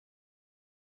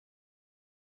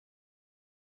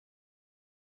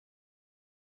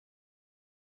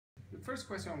first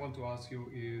question I want to ask you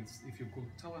is if you could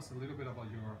tell us a little bit about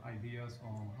your ideas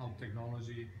on how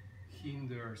technology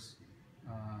hinders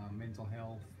mental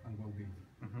health and well-being.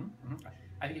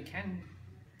 I think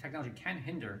technology can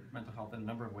hinder mental health in a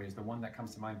number of ways. The one that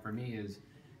comes to mind for me is,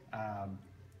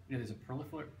 there's a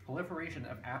proliferation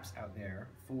of apps out there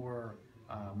for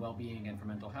well-being and for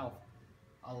mental health.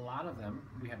 A lot of them,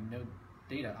 we have no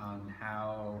data on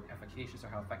how efficacious or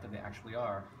how effective they actually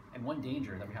are. And one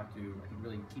danger that we have to, I think,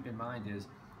 really keep in mind is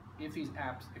if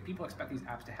people expect these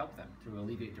apps to help them to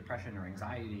alleviate depression or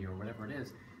anxiety or whatever it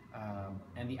is,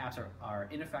 and the apps are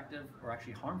ineffective or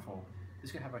actually harmful,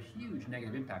 this could have a huge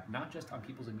negative impact, not just on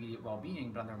people's immediate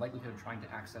well-being, but on their likelihood of trying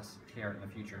to access care in the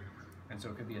future. And so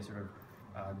it could be a sort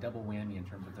of double whammy in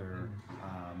terms of their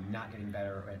not getting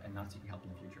better and not seeking help in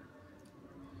the future.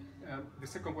 The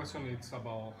second question is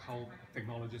about how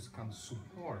technologies can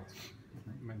support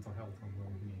mental health and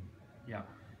well-being. Yeah,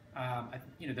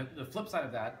 the flip side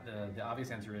of that, the obvious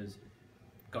answer is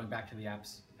going back to the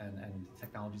apps and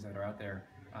technologies that are out there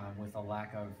with a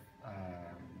lack of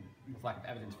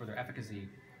evidence for their efficacy.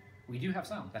 We do have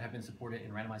some that have been supported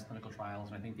in randomized clinical trials,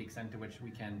 and I think the extent to which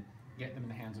we can get them in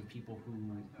the hands of people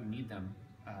who need them,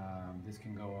 this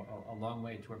can go a long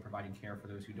way toward providing care for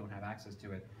those who don't have access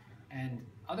to it. And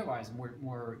otherwise,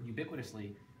 more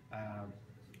ubiquitously,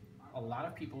 a lot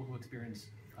of people who experience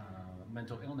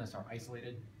mental illness are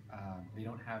isolated. They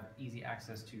don't have easy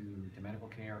access to medical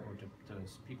care or to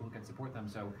people who can support them.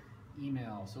 So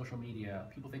email, social media,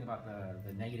 people think about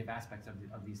the negative aspects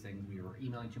of these things. We are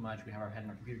emailing too much, we have our head in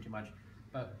our computer too much.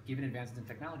 But given advances in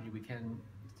technology, we can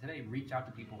today reach out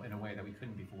to people in a way that we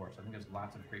couldn't before. So I think there's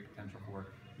lots of great potential for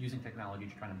using technology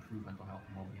to try and improve mental health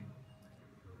and well-being.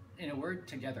 In a word,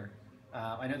 together.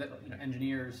 I know that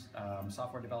engineers,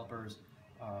 software developers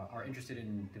are interested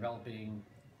in developing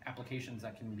applications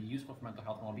that can be useful for mental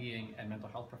health and well-being, and mental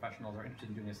health professionals are interested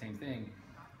in doing the same thing.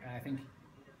 And I think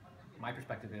my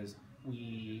perspective is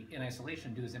we, in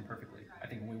isolation, do this imperfectly. I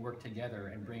think when we work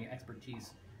together and bring expertise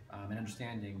and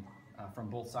understanding from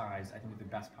both sides, I think we have the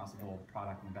best possible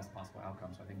product and the best possible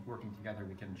outcome. So I think working together,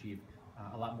 we can achieve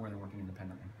a lot more than working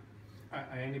independently.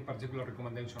 Any particular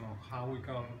recommendation on how we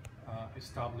can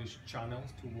establish channels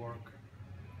to work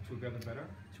together better?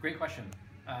 It's a great question.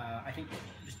 I think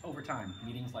just over time,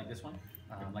 meetings like this one,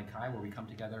 like Kai, where we come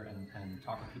together and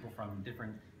talk with people from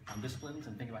different disciplines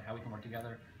and think about how we can work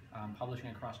together, publishing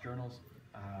across journals,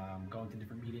 going to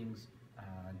different meetings,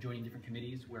 joining different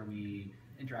committees where we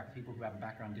interact with people who have a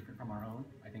background different from our own,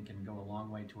 I think can go a long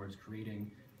way towards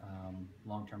creating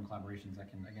long-term collaborations that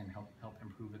can, again, help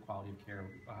improve the quality of care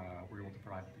we're able to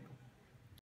provide to people.